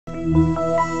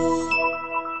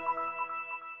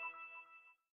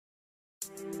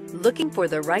Looking for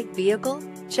the right vehicle?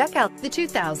 Check out the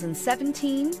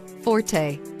 2017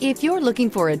 Forte. If you're looking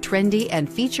for a trendy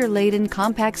and feature-laden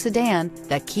compact sedan,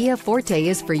 the Kia Forte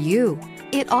is for you.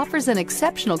 It offers an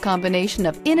exceptional combination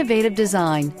of innovative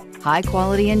design,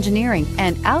 high-quality engineering,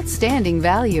 and outstanding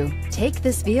value. Take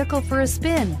this vehicle for a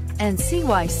spin and see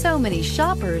why so many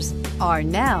shoppers are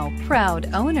now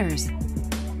proud owners.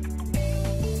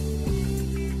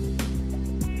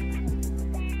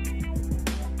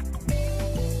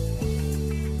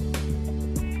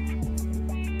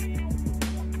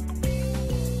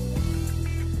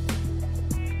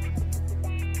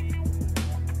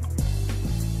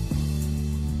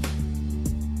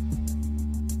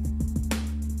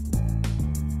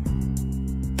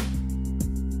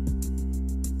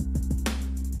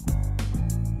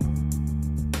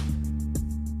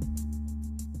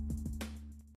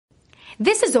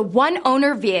 This is a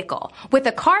one-owner vehicle with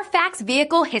a Carfax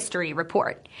Vehicle History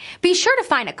Report. Be sure to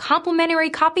find a complimentary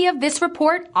copy of this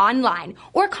report online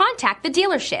or contact the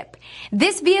dealership.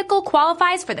 This vehicle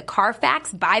qualifies for the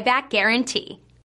Carfax Buyback Guarantee.